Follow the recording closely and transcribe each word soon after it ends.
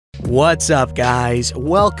What's up, guys?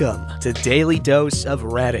 Welcome to Daily Dose of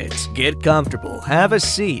Reddit. Get comfortable, have a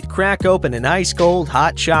seat, crack open an ice-cold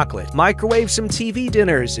hot chocolate, microwave some TV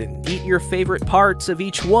dinners, and eat your favorite parts of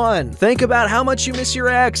each one. Think about how much you miss your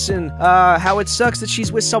ex and how it sucks that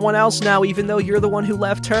she's with someone else now even though you're the one who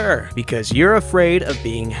left her, because you're afraid of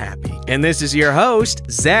being happy. And this is your host,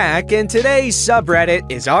 Zach, and today's subreddit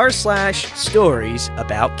is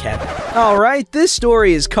r/StoriesAboutKevin. Alright, this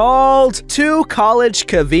story is called 2 College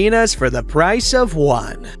Kevinas for the Price of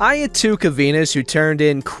 1. I had 2 Kevinas who turned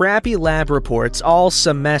in crappy lab reports all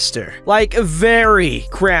semester. Like, very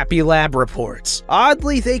crappy lab reports.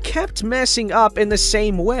 Oddly, they kept messing up in the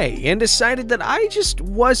same way and decided that I just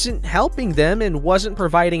wasn't helping them and wasn't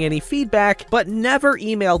providing any feedback, but never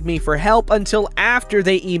emailed me for help until after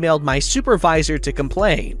they emailed my supervisor to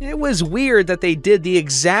complain. It was weird that they did the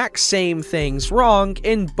exact same things wrong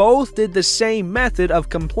and both did the same method of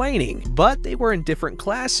complaining, but they were in different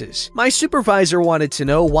classes. My supervisor wanted to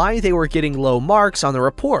know why they were getting low marks on the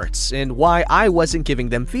reports and why I wasn't giving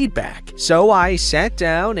them feedback. So I sat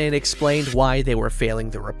down and explained why they were failing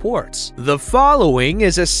the reports. The following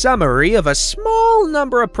is a summary of a small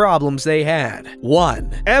number of problems they had.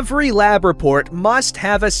 1. Every lab report must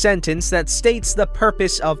have a sentence that states the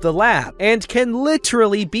purpose of the lab and can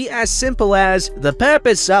literally be as simple as, "The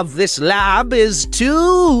purpose of this lab is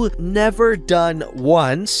to..." Never done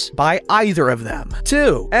once by either of them.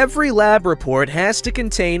 2. Every lab report has to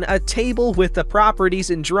contain a table with the properties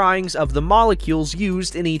and drawings of the molecules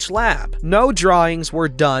used in each lab. No drawings were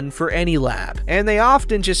done for any lab, and they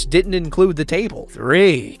often just didn't include the table.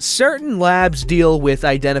 3. Certain labs deal with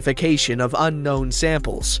identification of unknown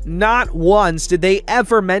samples. Not once did they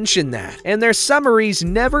ever mention that, and their summaries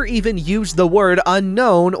never even used the word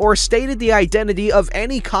unknown or stated the identity of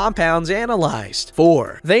any compounds analyzed.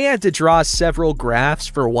 4. They had to draw several graphs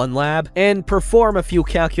for one lab and perform a few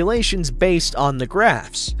calculations based on the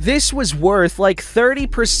graphs. This was worth like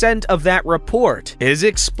 30% of that report, is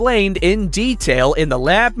explained in detail in the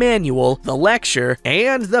lab manual, the lecture,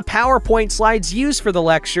 and the PowerPoint slides used for the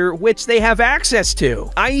lecture, which they have access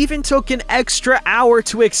to. I even took an extra hour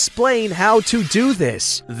to explain how to do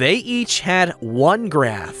this. They each had 1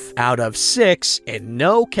 graph out of 6 and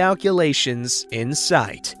no calculations in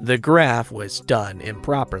sight. The graph was done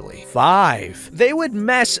improperly. 5. They would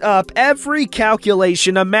mess up every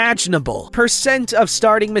calculation imaginable. Percent of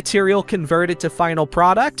starting material converted to final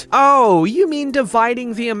product? Oh, you mean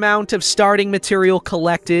dividing the amount of starting material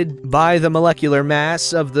collected by the molecular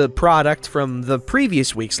mass of the product from the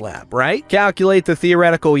previous week's lab, right? Calculate the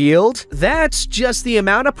theoretical yield? That's just the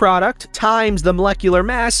amount of product times the molecular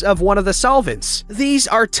mass of one of the solvents. These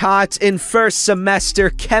are taught in first semester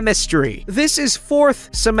chemistry. This is 4th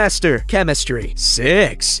semester chemistry.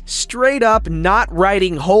 6. Straight up not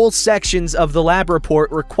writing whole sections of the lab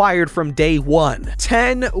report required from day 1.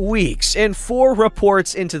 10 weeks and 4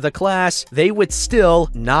 reports into the class, they would still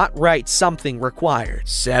not write something required.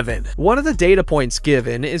 7. One of the data points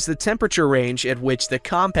given is the temperature range at which the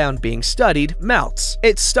compound being studied melts.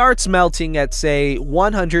 It starts melting at, say,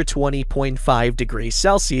 120.5 degrees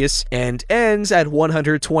Celsius and ends at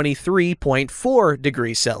 123.4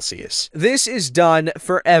 degrees Celsius. This is done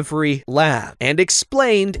for every lab and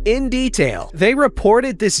explained in detail. They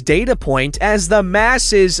reported this data point as the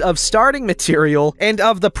masses of starting material and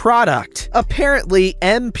of the product. Apparently,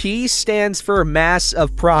 MP stands for mass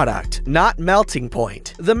of product, not melting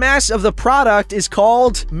point. The mass of the product is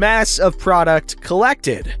called mass of product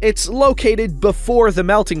collected. It's located before the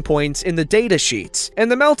melting points in the data sheets,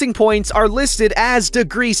 and the melting points are listed as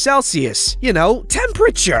degrees Celsius. You know,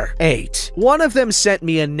 temperature. 8. One of them sent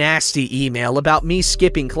me a nasty email about me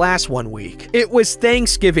skipping class one week. It was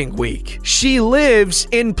Thanksgiving week. She lives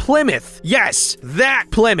in Plymouth. Yes, that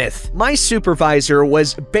Plymouth. My supervisor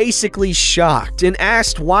was basically shocked and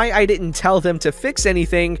asked why I didn't tell them to fix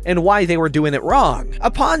anything and why they were doing it wrong.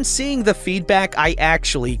 Upon seeing the feedback I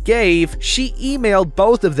actually gave, she emailed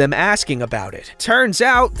both of them asking about it. Turns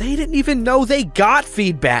out they didn't even know they got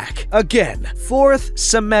feedback. Again, 4th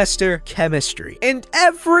semester chemistry. And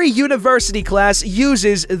every university class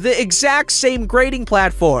uses the exact same grading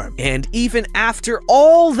platform. And even after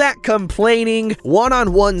all that complaining,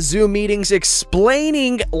 one-on-one Zoom meetings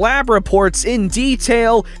explaining lab reports in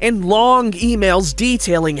detail, and long emails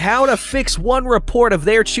detailing how to fix one report of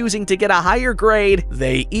their choosing to get a higher grade,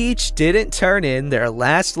 they each didn't turn in their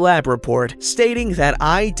last lab report, stating that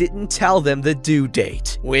I didn't tell them the due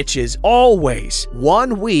date, which is always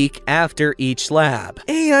 1 week after each lab.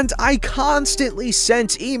 And I constantly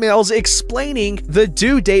sent emails explaining the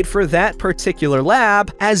due date for that particular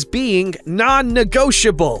lab as being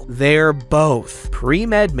non-negotiable. They're both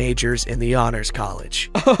pre-med majors in the honors college.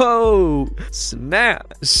 Oh,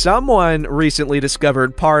 snap. Someone recently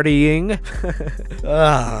discovered partying.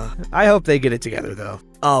 I hope they get it together, though.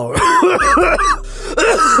 Oh.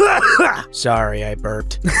 Sorry, I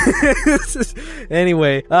burped.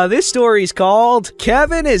 Anyway, this story's called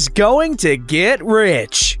Kevin is Going to Get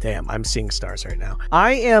Rich. Damn, I'm seeing stars right now.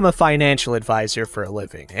 I am a financial advisor for a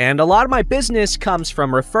living, and a lot of my business comes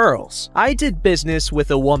from referrals. I did business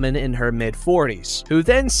with a woman in her mid-40s, who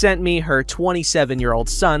then sent me her 27-year-old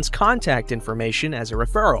son's contact information as a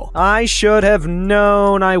referral. I should have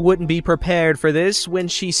known I wouldn't be prepared for this when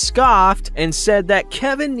she scoffed and said that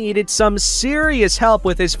Kevin needed some serious help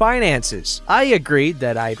with his finances. I agreed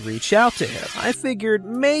that I'd reach out to him. I figured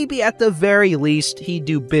maybe at the very least he'd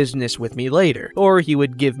do business with me later, or he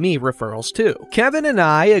would give me referrals too. Kevin and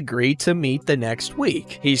I agreed to meet the next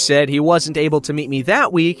week. He said he wasn't able to meet me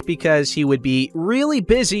that week because he would be really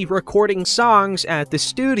busy recording songs at the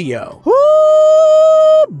studio. Woo!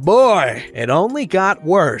 Boy, it only got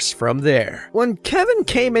worse from there. When Kevin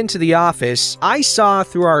came into the office, I saw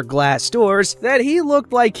through our glass doors that he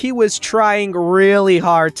looked like he was trying really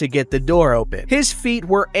hard to get the door open. His feet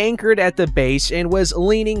were anchored at the base and was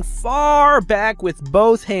leaning far back with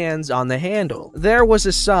both hands on the handle. There was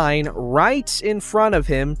a sign right in front of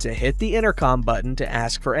him to hit the intercom button to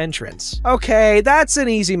ask for entrance. Okay, that's an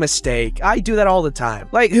easy mistake. I do that all the time.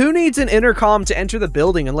 Like, who needs an intercom to enter the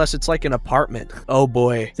building unless it's like an apartment? Oh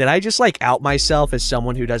boy, did I just like out myself as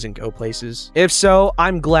someone who doesn't go places? If so,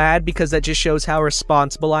 I'm glad, because that just shows how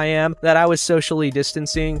responsible I am that I was socially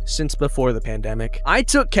distancing since before the pandemic. I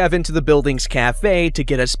took Kevin to the building's cafe to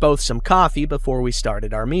get us both some coffee before we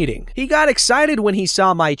started our meeting. He got excited when he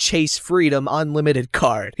saw my Chase Freedom Unlimited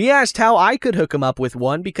card. He asked how I could hook him up with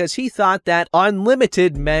one because he thought that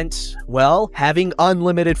unlimited meant, well, having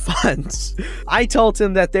unlimited funds. I told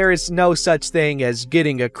him that there is no such thing as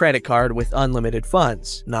getting a credit card with unlimited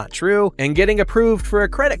funds. Not true, and getting approved for a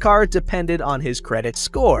credit card depended on his credit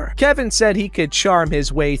score. Kevin said he could charm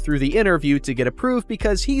his way through the interview to get approved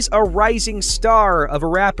because he's a rising star of a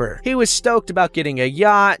rapper. He was stoked about getting a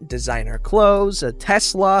yacht, designer clothes, a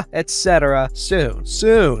Tesla, etc.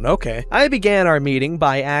 Soon, okay. I began our meeting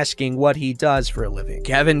by asking what he does for a living.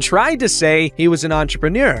 Kevin tried to say he was an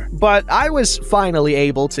entrepreneur, but I was finally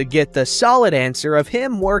able to get the solid answer of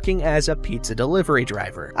him working as a pizza delivery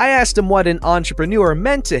driver. I asked him what an entrepreneur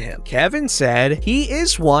meant to him. Kevin said he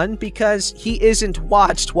is one because he isn't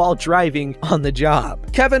watched while driving on the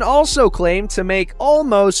job. Kevin also claimed to make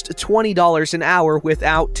almost $20 an hour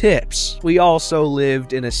without tips. We also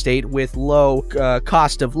lived in a state with low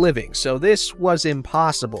cost of living, so this was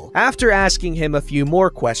impossible. After asking him a few more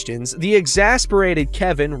questions, the exasperated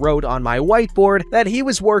Kevin wrote on my whiteboard that he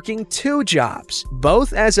was working 2 jobs,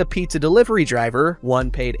 both as a pizza delivery driver. One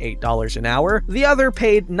paid $8 an hour, the other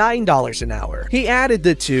paid $9 an hour. He added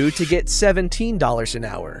the two to get $17 an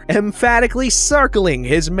hour, emphatically circling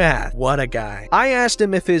his math. What a guy. I asked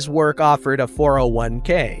him if his work offered a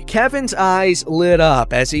 401k. Kevin's eyes lit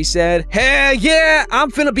up as he said, "Hell yeah,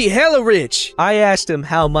 I'm finna be hella rich." I asked him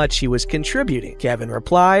how much he was contributing. Kevin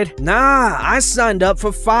replied, "Nah, I signed up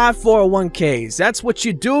for 5 401ks. That's what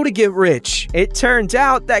you do to get rich." It turned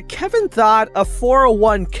out that Kevin thought a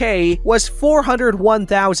 401k was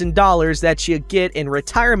 $401,000 that you get in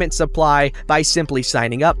retirement supply by simply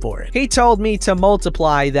signing up for it. He told me to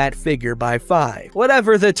multiply that figure by 5.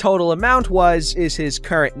 Whatever the total amount was is his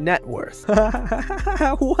current net worth.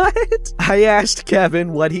 What? I asked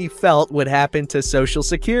Kevin what he felt would happen to Social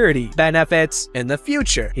Security benefits in the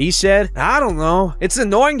future. He said, "I don't know. It's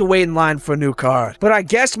annoying to wait in line for a new card, but I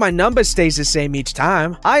guess my number stays the same each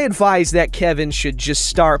time." I advised that Kevin should just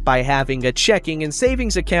start by having a checking and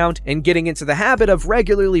savings account and getting into the habit of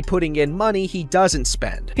regularly putting in money he doesn't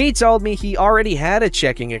spend. He told me he already had a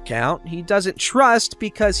checking account he doesn't trust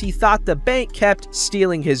because he thought the bank kept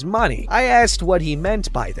stealing his money. I asked what he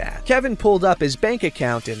meant by that. Kevin pulled up his bank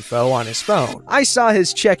account info on his phone. I saw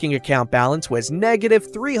his checking account balance was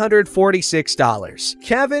negative $346.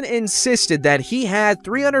 Kevin insisted that he had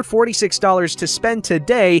 $346 to spend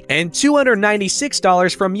today and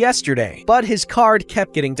 $296 from yesterday, but his card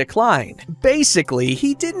kept getting declined. Basically,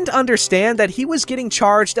 he didn't understand that he was getting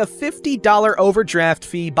charged a $50 overdraft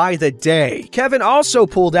fee by the day. Kevin also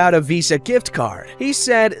pulled out a Visa gift card. He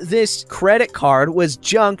said this credit card was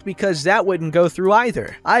junk because that wouldn't go through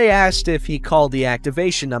either. I asked if he called the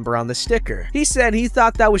activation number on the sticker. He said he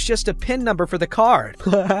thought that was just a PIN number for the card.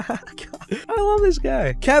 God. I love this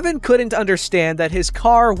guy. Kevin couldn't understand that his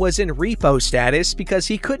car was in repo status because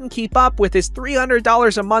he couldn't keep up with his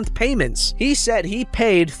 $300 a month payments. He said he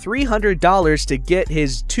paid $300 to get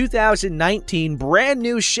his 2019 brand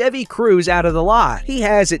new Chevy Cruze out of the lot. He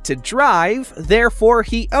has it to drive, therefore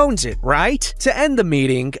he owns it, right? To end the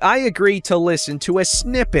meeting, I agreed to listen to a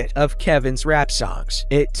snippet of Kevin's rap songs.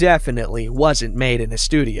 It definitely wasn't made in a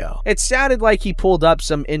studio. It sounded like he pulled up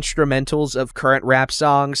some instrumentals of current rap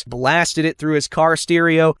songs, blasted it through his car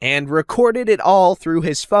stereo, and recorded it all through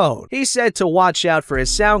his phone. He said to watch out for his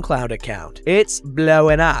SoundCloud account. It's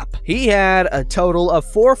blowing up. He had a total of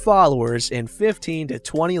 4 followers and 15 to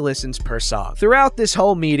 20 listens per song. Throughout this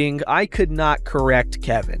whole meeting, I could not correct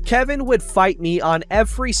Kevin. Kevin would fight me on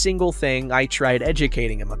every single thing I tried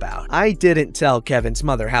educating him about. I didn't tell Kevin's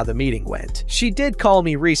mother how the meeting went. She did call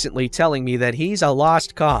me recently telling me that he's a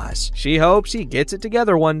lost cause. She hopes he gets it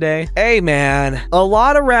together one day. Hey man, a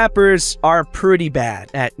lot of rappers are pretty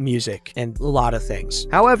bad at music and a lot of things.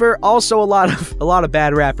 However, also a lot of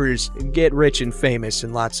bad rappers get rich and famous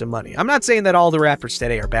and lots of money. I'm not saying that all the rappers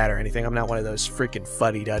today are bad or anything. I'm not one of those freaking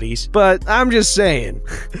fuddy-duddies, but I'm just saying.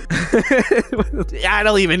 I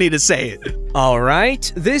don't even need to say it.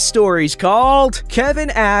 Alright, this story's called Kevin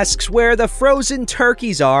Asks Where the Frozen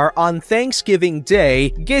Turkeys Are on Thanksgiving Day,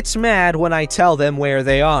 Gets Mad When I Tell Them Where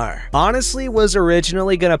They Are. Honestly, was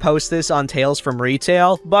originally gonna post this on Tales from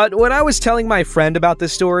Retail, but when I was telling my friend about the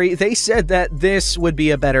story, they said that this would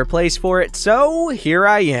be a better place for it, so here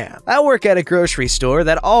I am. I work at a grocery store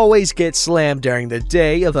that always gets slammed during the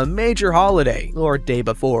day of a major holiday, or day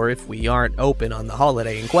before if we aren't open on the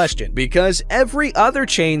holiday in question, because every other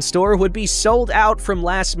chain store would be sold out from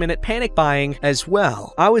last-minute panic buying as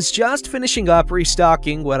well. I was just finishing up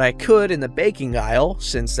restocking what I could in the baking aisle,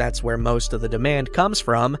 since that's where most of the demand comes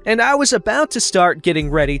from, and I was about to start getting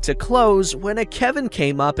ready to close when a Kevin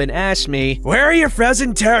came up and asked me, "Where are your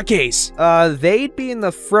frozen turkeys?" They'd be in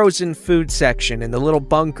the frozen food section in the little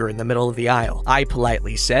bunker in the middle of the aisle, I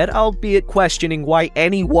politely said, albeit questioning why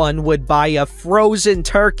anyone would buy a frozen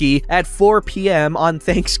turkey at 4 p.m. on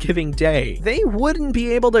Thanksgiving Day. They wouldn't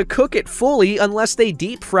be able to cook it fully unless they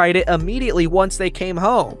deep fried it immediately once they came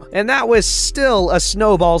home, and that was still a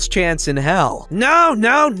snowball's chance in hell. "No,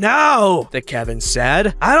 no, no," the Kevin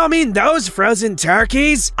said. "I don't mean those frozen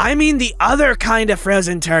turkeys. I mean the other kind of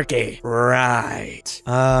frozen turkey." Right.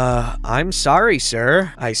 I'm sorry,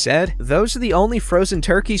 sir, I said. Those are the only frozen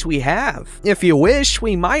turkeys we have. If you wish,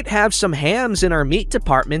 we might have some hams in our meat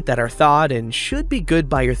department that are thawed and should be good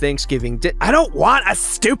by your Thanksgiving dinner. "I don't want a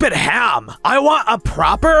stupid ham. I want a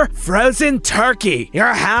proper frozen turkey.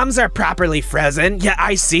 Your hams are properly frozen, yet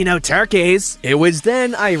I see no turkeys." It was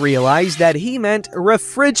then I realized that he meant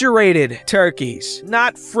refrigerated turkeys,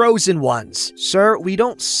 not frozen ones. "Sir, we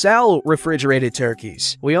don't sell refrigerated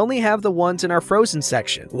turkeys. We only have the ones in our frozen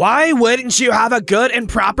section." "Why wouldn't you have a good and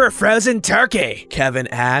proper frozen turkey?" Kevin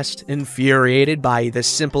asked, infuriated by the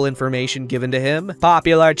simple information given to him.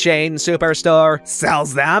 "Popular chain superstore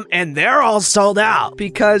sells them and they're all sold out."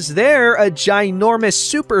 "Because they're a ginormous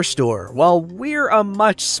superstore, while we're a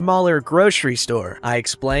much smaller grocery store," I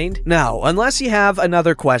explained. "Now, unless you have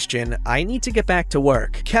another question, I need to get back to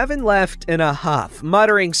work." Kevin left in a huff,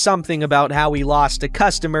 muttering something about how he lost a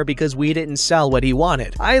customer because we didn't sell what he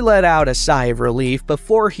wanted. I let out a sigh of relief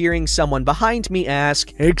before hearing someone behind me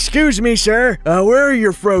ask, "Excuse me, sir, where are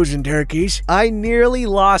your frozen turkeys?" I nearly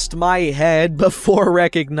lost my head before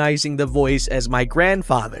recognizing the voice as my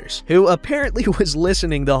grandfather's, who apparently was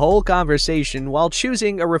listening the whole conversation while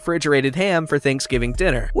choosing a refrigerated ham for Thanksgiving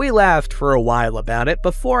dinner. We laughed for a while about it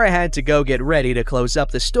before I had to go get ready to close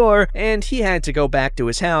up the store, and he had to go back to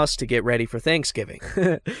his house to get ready for Thanksgiving.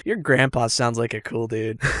 Your grandpa sounds like a cool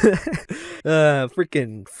dude.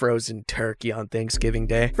 Freaking frozen turkey on Thanksgiving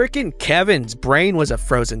Day. Freaking Kevin's brain was a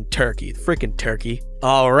frozen turkey. Freaking turkey.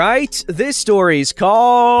 Alright, this story's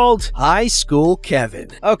called High School Kevin.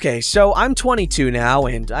 Okay, so I'm 22 now,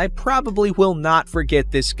 and I probably will not forget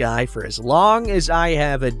this guy for as long as I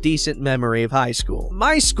have a decent memory of high school.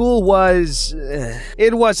 My school was...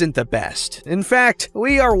 it wasn't the best. In fact,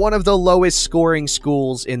 we are one of the lowest scoring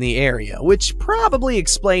schools in the area, which probably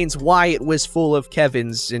explains why it was full of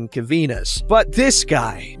Kevins and Kevinas. But this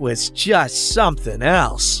guy was just something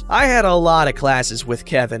else. I had a lot of classes with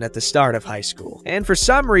Kevin at the start of high school, and for for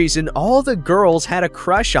some reason, all the girls had a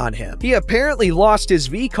crush on him. He apparently lost his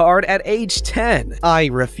V-card at age 10. I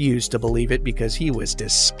refuse to believe it because he was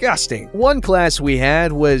disgusting. One class we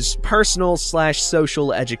had was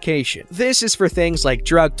personal/social education. This is for things like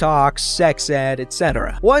drug talks, sex ed,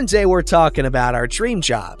 etc. One day we're talking about our dream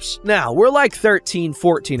jobs. Now, we're like 13,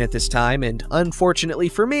 14 at this time, and unfortunately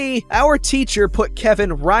for me, our teacher put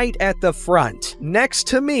Kevin right at the front, next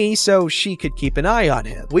to me so she could keep an eye on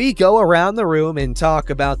him. We go around the room and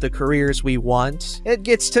talk about the careers we want. It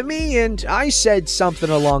gets to me and I said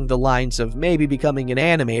something along the lines of maybe becoming an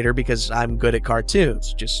animator because I'm good at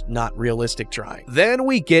cartoons, just not realistic trying. Then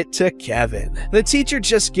we get to Kevin. The teacher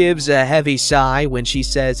just gives a heavy sigh when she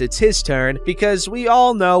says it's his turn because we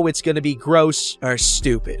all know it's gonna be gross or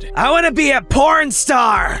stupid. "I wanna be a porn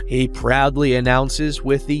star!" he proudly announces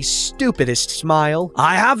with the stupidest smile.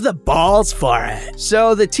 "I have the balls for it."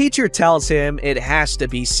 So the teacher tells him it has to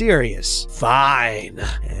be serious. Fine.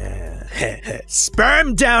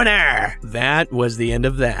 Sperm donor! That was the end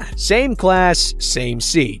of that. Same class, same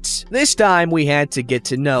seats. This time we had to get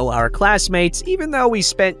to know our classmates even though we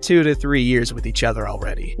spent 2 to 3 years with each other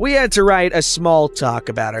already. We had to write a small talk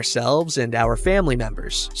about ourselves and our family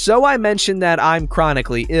members. So I mentioned that I'm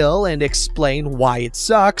chronically ill and explain why it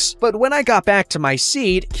sucks, but when I got back to my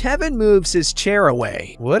seat, Kevin moves his chair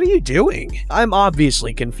away. What are you doing? I'm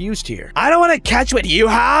obviously confused here. "I don't want to catch what you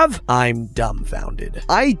have!" I'm dumbfounded.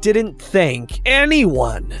 I didn't think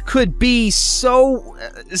anyone could be so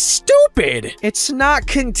stupid. It's not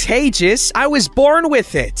contagious. I was born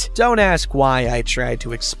with it. Don't ask why I tried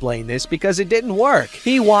to explain this because it didn't work.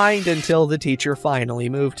 He whined until the teacher finally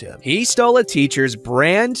moved him. He stole a teacher's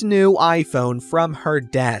brand new iPhone from her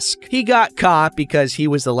desk. He got caught because he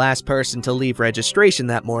was the last person to leave registration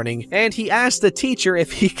that morning, and he asked the teacher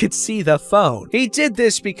if he could see the phone. He did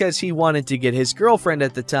this because he wanted to get his girlfriend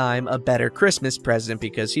at the time a better Christmas present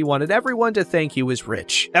because he wanted everyone to think he was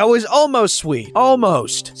rich. That was almost sweet.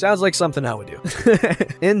 Almost. Sounds like something I would do.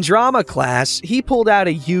 In drama class, he pulled out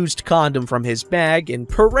a used condom from his bag and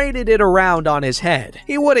paraded it around on his head.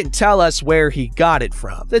 He wouldn't tell us where he got it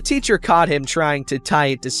from. The teacher caught him trying to tie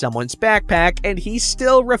it to someone's backpack, and he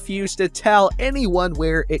still refused to tell anyone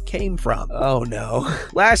where it came from. Oh no.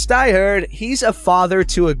 Last I heard, he's a father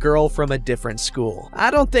to a girl from a different school.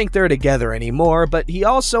 I don't think they're together anymore, but he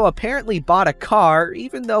also apparently bought a car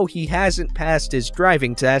even though he hasn't passed his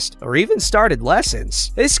driving test or even started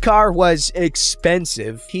lessons. This car was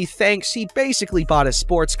expensive. He thinks he basically bought a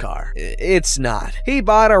sports car. It's not. He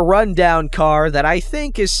bought a rundown car that I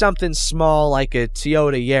think is something small like a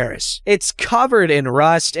Toyota Yaris. It's covered in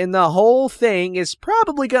rust and the whole thing is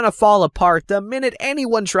probably gonna fall apart the minute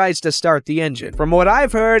anyone tries to start the engine. From what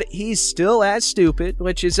I've heard, he's still as stupid,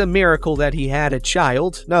 which is a miracle that he had a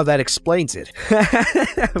child. No, that explains it.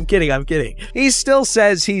 I'm kidding. He still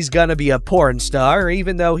says he's gonna be a porn star,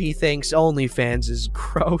 even though he thinks OnlyFans is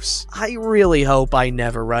gross. I really hope I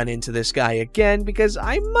never run into this guy again because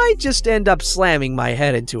I might just end up slamming my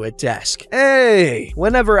head into a desk. Hey,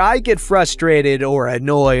 whenever I get frustrated or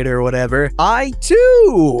annoyed or whatever, I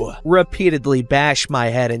too repeatedly bash my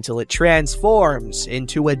head until it transforms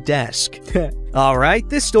into a desk. Alright,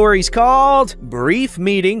 this story's called Brief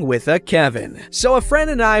Meeting with a Kevin. So a friend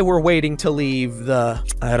and I were waiting to leave the...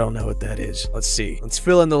 I don't know what that is. Let's see. Let's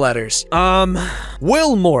fill in the letters.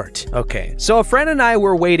 Wilmort. Okay, so a friend and I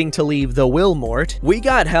were waiting to leave the Wilmort. We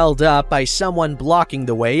got held up by someone blocking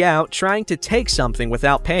the way out, trying to take something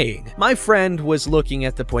without paying. My friend was looking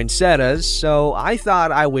at the poinsettias, so I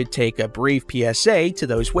thought I would take a brief PSA to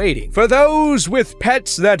those waiting. For those with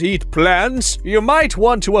pets that eat plants, you might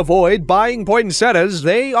want to avoid buying poinsettias.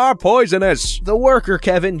 They are poisonous. The worker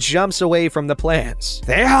Kevin jumps away from the plants.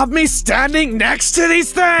 They have me standing next to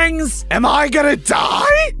these things? Am I gonna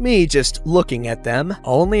die? Me just looking at them.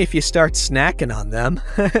 Only if you start snacking on them.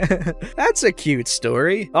 That's a cute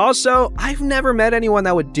story. Also, I've never met anyone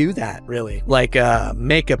that would do that, really. Like,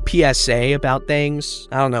 make a PSA about things.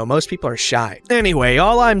 I don't know, most people are shy. Anyway,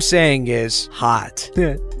 all I'm saying is hot.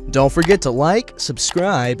 Don't forget to like,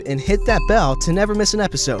 subscribe, and hit that bell to never miss an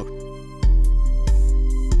episode.